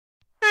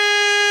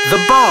The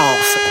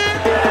Balls.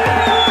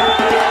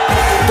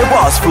 The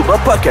Balls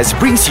Football Podcast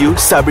brings you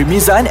Sabri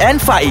Mizan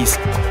and Faiz.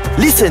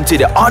 Listen to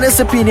the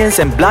honest opinions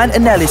and blunt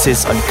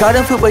analysis on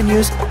current football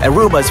news and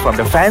rumours from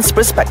the fans'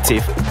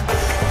 perspective.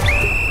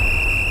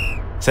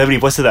 Sabri,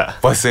 puasa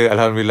tak? Puasa,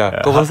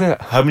 Alhamdulillah. Kau puasa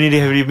tak? How many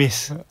days have you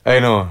missed? I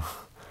know.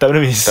 Tak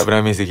pernah miss? Tak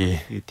pernah miss lagi.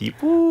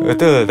 Tipu.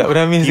 Betul, tak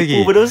pernah miss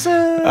lagi. Tipu berdosa.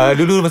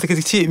 Dulu masa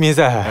kecil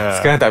miss lah.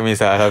 Sekarang tak miss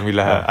lah,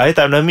 Alhamdulillah. I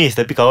tak pernah miss.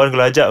 Tapi kawan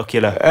kalau ajak,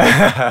 okey lah.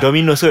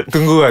 Domino's kot.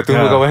 Tunggu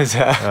kawan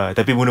ajak.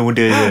 Tapi muda-muda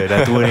je.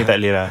 Dah tua ni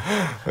tak boleh lah.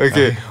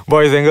 Okay,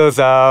 boys and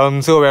girls,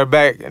 so we're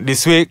back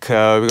this week.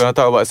 We're gonna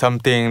talk about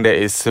something that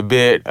is a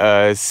bit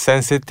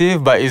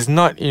sensitive, but it's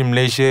not in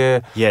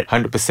Malaysia yet.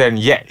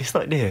 100% yet. It's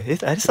not there.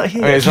 It's not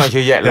here. It's not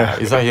here yet lah.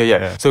 It's not here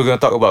yet. So we're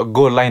gonna talk about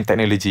goal line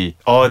technology.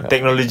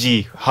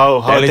 Technology. How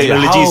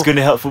technology is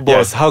going to help football.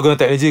 Yes, how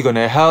technology is going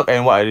to help,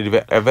 and what are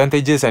the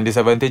advantages and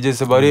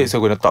disadvantages about it. So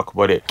we're going to talk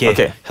about it.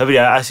 Okay.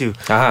 Sabri, I ask you.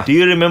 Do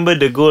you remember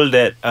the goal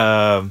that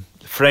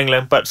Frank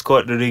Lampard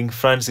scored during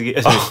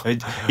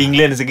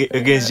England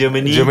against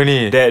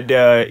Germany? That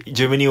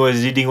Germany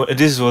was leading.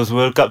 This was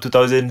World Cup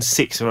 2006,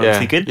 if I'm not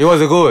mistaken. It was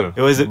a goal. It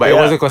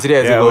wasn't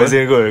considered as a goal. It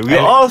wasn't a goal. We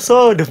all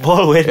saw the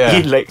ball went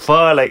in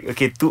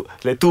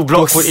two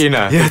blocks. 2 foot in.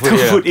 2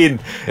 foot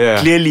in.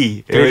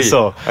 Clearly. We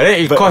saw. And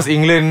then it cost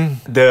England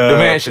the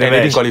match and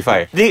they didn't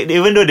qualify.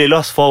 Even though they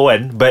lost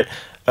 4-1, but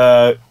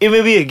it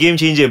may be a game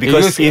changer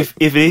because if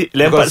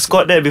Lampard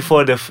scored that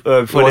before the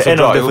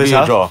end of the first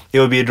half, it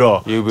will be a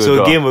draw.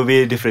 So game will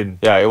be different.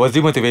 Yeah, it was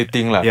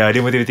demotivating lah. Yeah,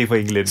 demotivating for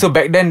England. So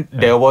back then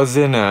there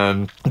wasn't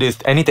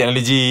any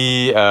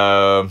technology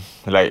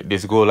like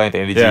this goal line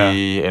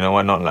technology and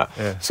whatnot lah.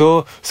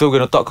 So we're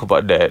gonna talk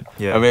about that.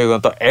 I mean, we're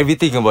gonna talk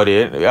everything about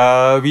it.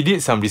 We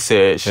did some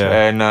research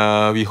and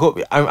we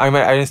hope. I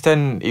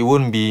understand it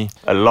won't be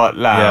a lot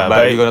lah,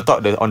 but we're gonna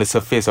talk on the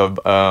surface of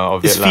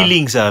it's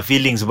it lah.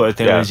 Feelings about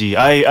technology.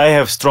 I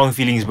have strong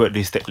feelings about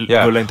this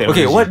goal line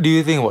technology. Okay, what do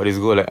you think about this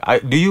goal line?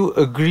 Do you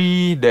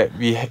agree that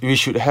we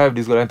should have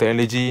this goal line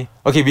technology?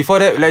 Okay,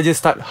 before that, let's just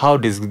start how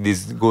this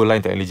goal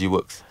line technology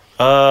works.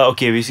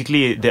 Okay,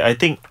 basically, I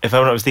think, if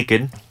I'm not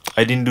mistaken,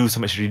 I didn't do so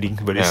much reading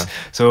about this.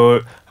 So,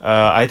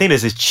 I think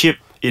there's a chip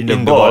in the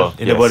ball.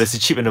 The ball, there's a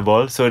chip in the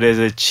ball. So there's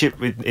a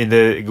chip in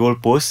the goal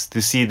post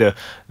to see the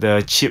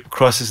chip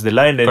crosses the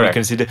line. Then you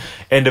consider.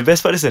 And the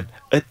best part is a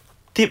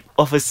tip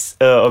of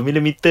a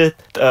millimeter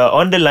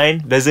on the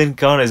line doesn't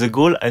count as a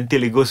goal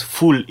until it goes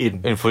full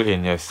in.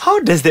 Yes.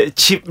 How does that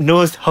chip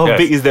knows how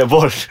big is that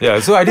ball? Yeah,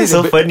 so I did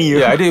funny.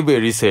 Yeah, I did a bit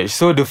of research.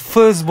 So the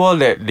first ball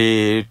that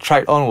they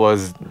tried on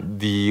was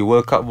the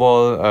World Cup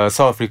ball,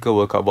 South Africa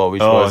World Cup ball,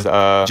 which was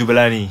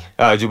Jubelani.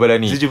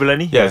 Jubelani. Is it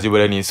Jubelani? Yeah,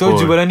 Jubelani. So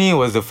Jubelani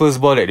was the first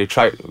ball that they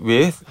tried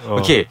with.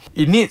 Okay,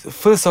 it needs,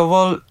 first of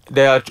all,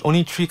 there are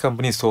only 3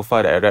 companies so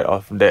far that I read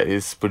of that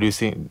is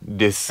producing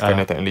this kind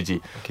of technology.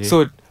 Okay.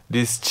 So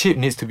this chip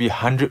needs to be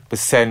 100%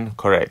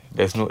 correct.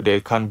 There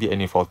can't be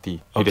any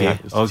faulty. Okay,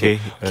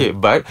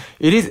 but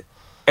it is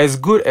as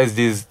good as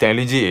this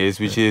technology is,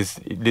 which is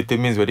it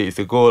determines whether it's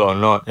a goal or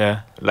not.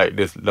 Yeah. Like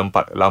this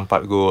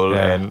Lampard goal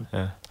and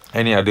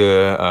any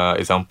other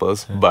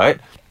examples. But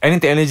any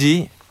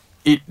technology,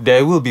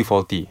 there will be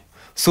faulty.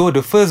 So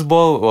the first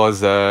ball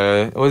was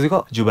what's it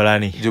called?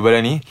 Jubelani.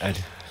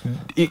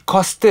 It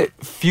costed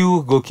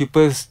few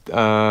goalkeepers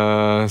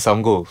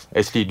some goals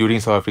actually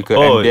during South Africa,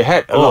 and they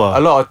had a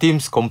lot of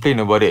teams complain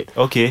about it.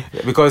 Okay,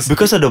 because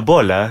of the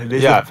ball lah.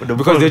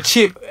 Because the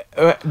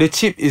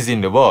chip is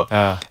in the ball,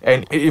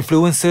 and it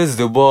influences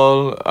the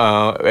ball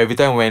every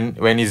time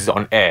when it's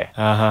on air.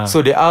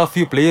 So there are a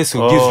few players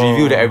who gives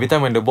review that every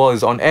time when the ball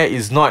is on air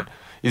is not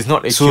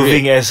accurate.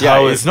 Swerving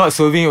it's not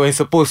swerving when it's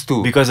supposed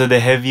to because of the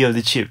heavy of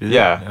the chip.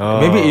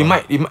 Maybe it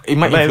might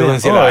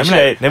influence it.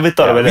 I never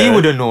thought about that. We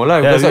wouldn't know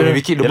lah because when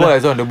we kick the ball,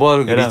 as on the ball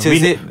reaches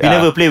it. We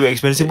never play with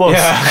expensive balls.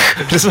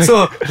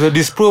 So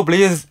these pro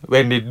players,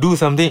 when they do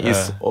something,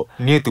 is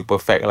near to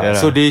perfect lah.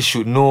 So they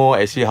should know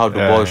actually how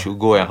the ball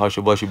should go and how the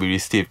ball should be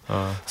received.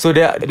 So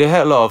they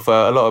had a lot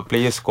of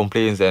players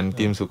complaints and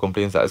teams who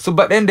complains. So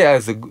but then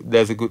there's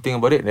a good thing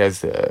about it.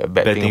 There's a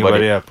bad thing about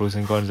it. Pros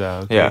and cons.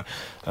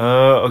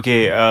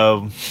 Okay.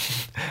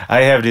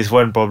 I have this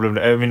one problem.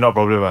 I mean, not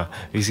problem.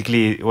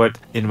 Basically, what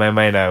in my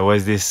mind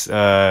was this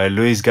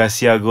Luis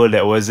Garcia goal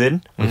that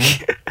wasn't.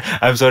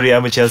 I'm sorry,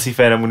 I'm a Chelsea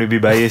fan. I'm going to be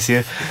biased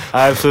here.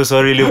 I'm so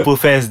sorry, Liverpool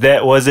fans.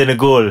 That wasn't a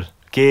goal.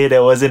 Okay,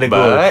 that wasn't a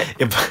goal.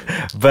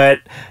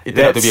 But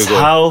that's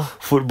how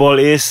football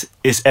is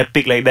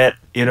epic like that.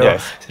 You know.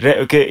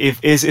 Okay, if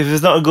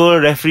it's not a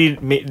goal, referee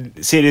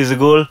said it's a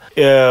goal.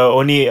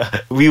 Only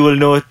we will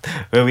know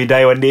when we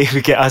die one day.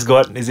 We can ask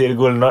God, is it a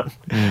goal or not?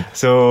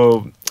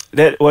 So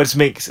that what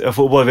makes a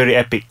football very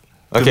epic.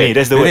 To me,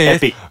 that's the word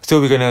epic. So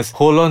we're gonna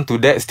hold on to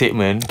that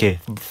statement. Okay.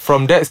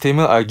 From that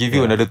statement, I'll give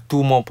you another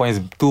 2 more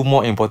points, 2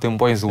 more important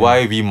points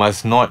why we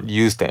must not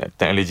use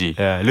technology.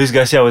 Luis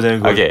Garcia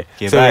wasn't good. Okay.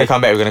 So we're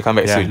gonna come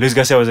back soon. Luis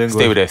Garcia wasn't good.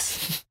 Stay with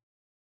us.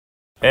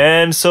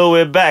 And so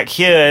we're back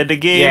here at the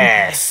game.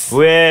 Yes.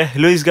 Where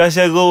Luis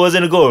Garcia goal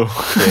wasn't a goal.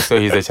 Okay, so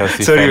he's a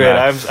Chelsea Sorry,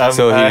 fan. man.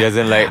 So he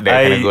doesn't like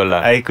that kind of goal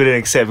lah. I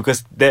couldn't accept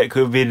because that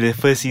could be the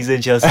first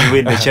season Chelsea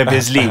win the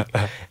Champions League,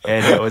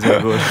 and that wasn't a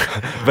goal.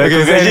 But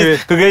Okay,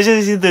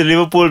 congratulations to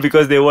Liverpool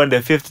because they won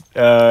the 5th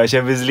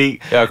Champions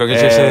League. Yeah,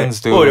 congratulations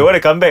to. Oh, they won a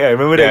comeback. I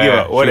remember that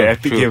game. What an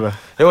epic game.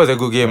 That was a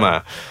good game.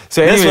 So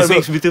That's anyway, what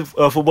makes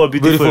football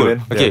beautiful,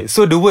 man. Okay,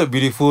 so the word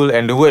beautiful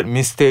and the word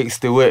mistakes,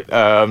 the word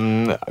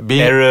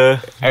being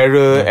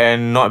Error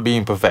and not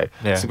being perfect.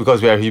 Yeah. So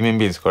because we are human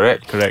beings,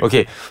 correct? Correct.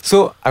 Okay,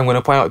 so I'm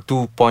gonna point out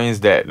 2 points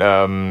that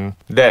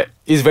that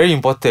is very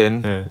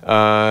important.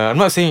 I'm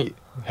not saying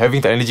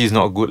having technology is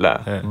not good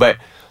lah, but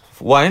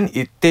one,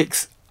 it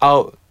takes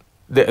out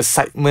the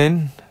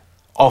excitement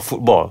of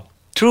football.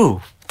 True.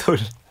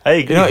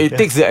 I agree. You know, it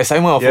takes the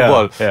excitement of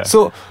football. Yeah.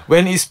 So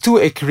when it's too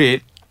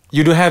accurate,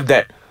 you don't have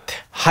that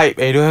hype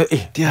and you don't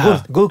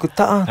have goal ke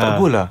tak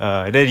goal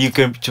lah. Then you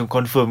can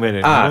confirm kan.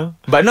 You know?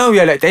 But now we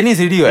are like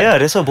tennis already, right? Yeah,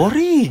 that's why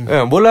boring.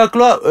 Bola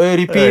keluar,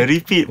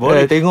 repeat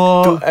boring.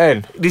 Tengok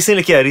kan.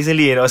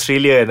 Recently in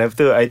Australia, and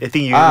after I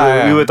think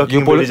we were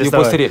talking about it just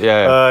now. Posted it,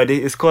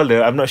 it's called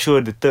I'm not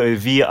sure the term,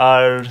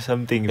 VR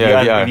something.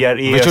 VR.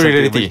 VRA Virtual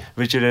reality.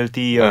 Virtual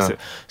reality.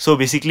 So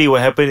basically,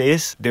 what happened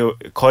is the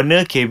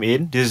corner came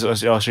in. This is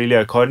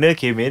Australia. Corner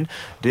came in.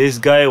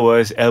 This guy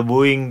was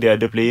elbowing the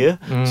other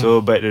player. So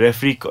but the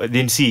referee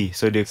didn't see,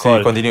 so they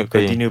called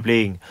continue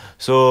playing.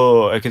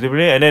 So I continued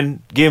playing, and then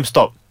game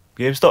stopped.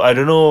 I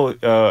don't know.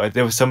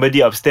 There was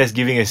somebody upstairs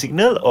giving a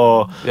signal,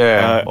 or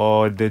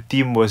the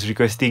team was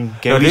requesting.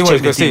 Team was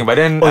requesting, but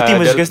then team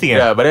was requesting.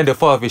 But then the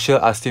 4th official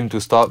asked him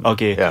to stop.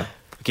 Okay.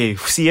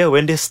 See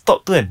when they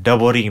stopped tu kan, dah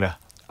boring dah.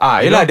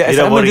 Yelah, the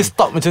excitement dia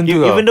stop macam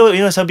tu. Even though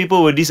some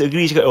people will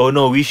disagree, cakap, oh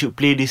no, we should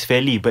play this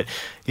fairly, but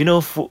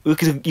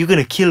you're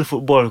gonna kill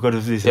football because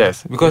of this.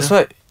 Yes, because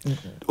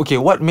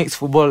what makes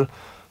football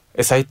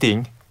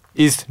exciting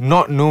is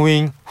not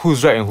knowing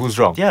who's right and who's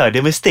wrong. Yeah,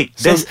 the mistake.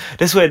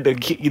 That's why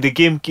the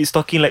game keeps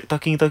talking.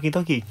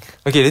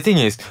 Okay, the thing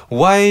is,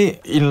 why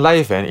in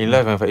life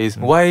is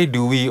why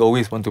do we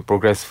always want to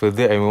progress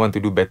further and we want to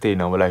do better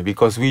in our life?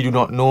 Because we do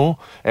not know,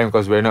 and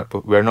because we're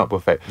not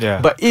perfect. Yeah,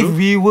 but if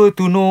we were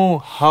to know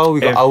how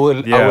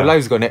our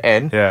lives gonna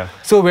end,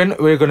 so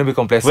we're gonna be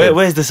complacent.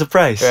 Where's the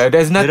surprise?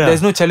 There's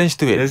no challenge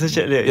to it.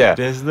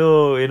 There's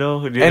no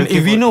and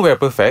if we know we're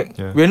perfect,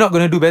 we're not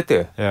gonna do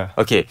better.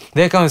 Okay,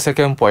 there comes the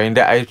second point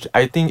that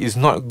I think is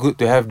not good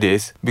to have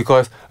this,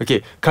 because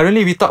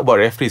currently we talk about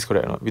referees,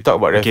 correct or not? We talk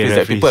about referees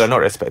that people are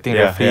not respecting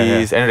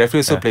referees, and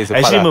referees also plays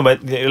a part. Actually,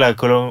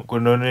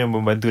 kononnya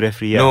membantu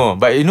referee. No,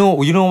 but you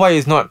know why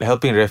it's not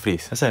helping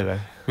referees? Asal lah.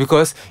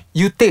 Because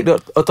you take the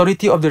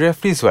authority of the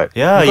referees, what?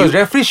 Yeah, because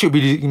referees should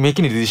be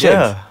making the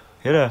decisions.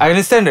 Yeah. I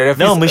understand the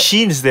referees. Now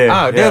machines there.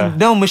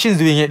 Now machines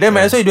doing it. Then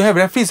might as well you don't have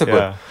referees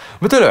apa?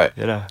 Betul tak?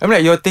 Yalah. I'm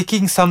like, you're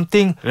taking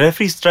something.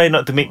 Referees try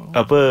not to make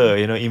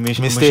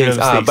mistakes.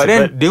 But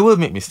then they will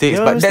make mistakes.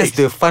 But mistakes. That's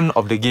the fun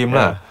of the game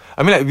lah.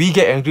 I mean, like, we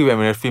get angry when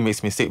a referee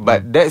makes mistake,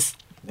 but that's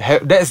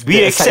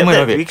the excitement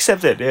of it. We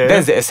accept that.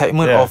 That's the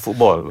excitement of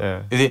football.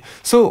 You see?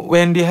 So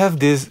when they have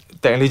this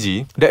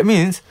technology, that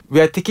means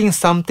we are taking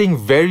something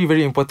very,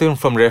 very important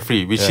from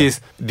referee, which is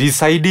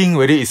deciding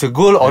whether it's a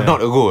goal or not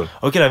a goal.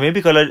 Okay lah,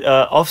 maybe kalau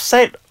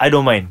offside, I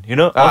don't mind.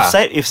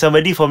 Offside, if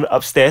somebody from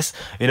upstairs,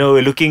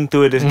 looking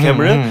to the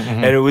camera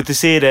and were to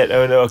say that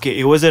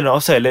it wasn't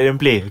offside, let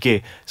them play. Okay,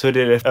 so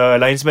the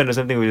linesman or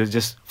something will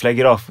just flag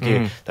it off.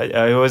 Okay,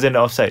 it wasn't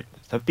offside.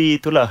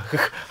 Tapi itulah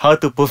how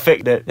to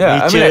perfect that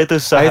nature tu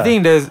susah. I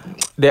think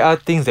there are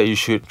things that you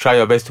should try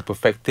your best to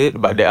perfect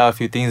it, but there are a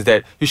few things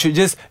that you should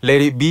just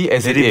let it be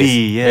as it is.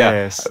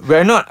 Yes.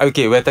 We're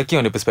talking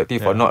on the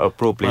perspective of not a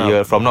pro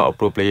player,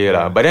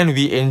 lah. But then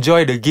we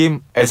enjoy the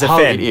game as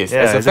how it is.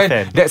 As a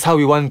fan, that's how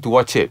we want to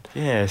watch it.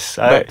 Yes.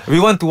 But we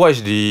want to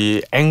watch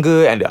the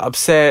anger and the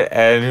upset,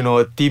 and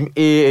Team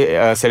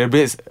A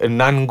celebrates a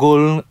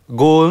non-goal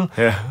goal,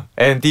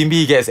 and Team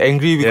B gets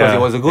angry because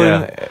it was a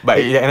goal, but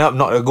it ended up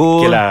not a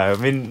goal. Okay lah, I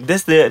mean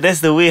that's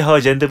the way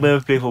how gentlemen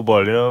play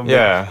football,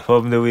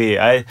 from the way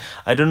I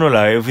don't know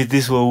lah if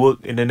this will work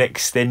in the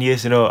next 10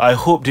 years. I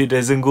hope it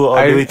doesn't go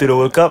all the way to the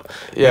World Cup.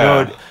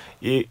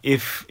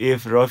 If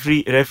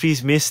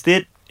referees missed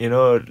it,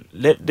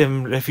 let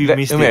them referee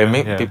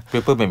mistake.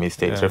 People make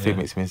mistakes. Referee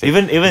makes mistakes.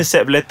 Even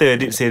Sepp Blatter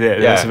did say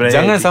that.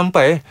 Jangan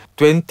sampai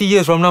 20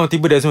 years from now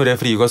tiba there's no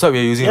referee because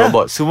we're using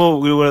robots. Semua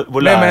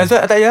bola. Might as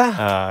well tak payah.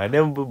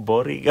 Then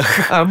boring.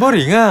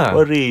 Boring.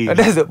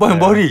 That's the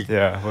point. Boring.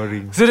 Yeah,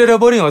 boring. So dah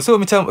boring.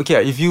 So macam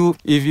if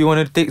you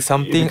want to take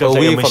something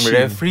away from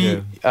the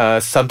referee,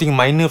 something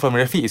minor from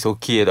the referee is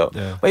okay tau.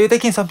 But you're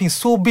taking something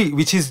so big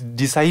which is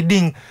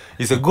deciding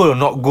is a goal or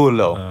not goal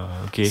tau.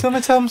 So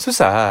macam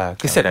susah.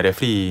 Kesian lah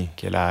referee.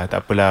 Okay lah,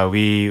 tak apalah.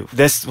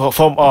 That's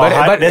from our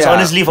heart. That's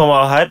honestly from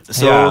our heart.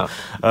 So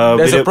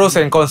there's a pros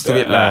and cons to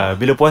it lah.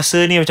 Bila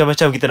puasa ni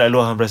macam-macam kita nak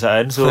luahkan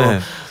perasaan.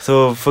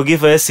 So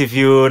forgive us if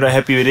you not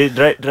happy with it.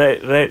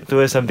 Write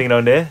to us something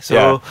down there.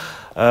 So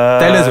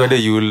Tell us whether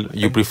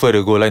you prefer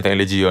the goal line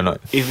technology or not.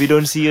 If we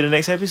don't see you in the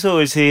next episode,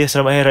 we'll say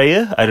Selamat Hari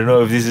Raya. I don't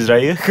know if this is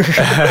Raya.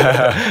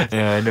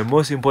 And the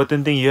most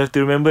important thing you have to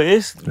remember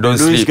is Don't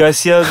Luis sleep.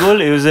 Garcia goal,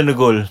 it wasn't a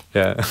goal.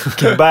 Yeah.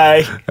 Okay,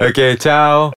 bye. Okay, ciao.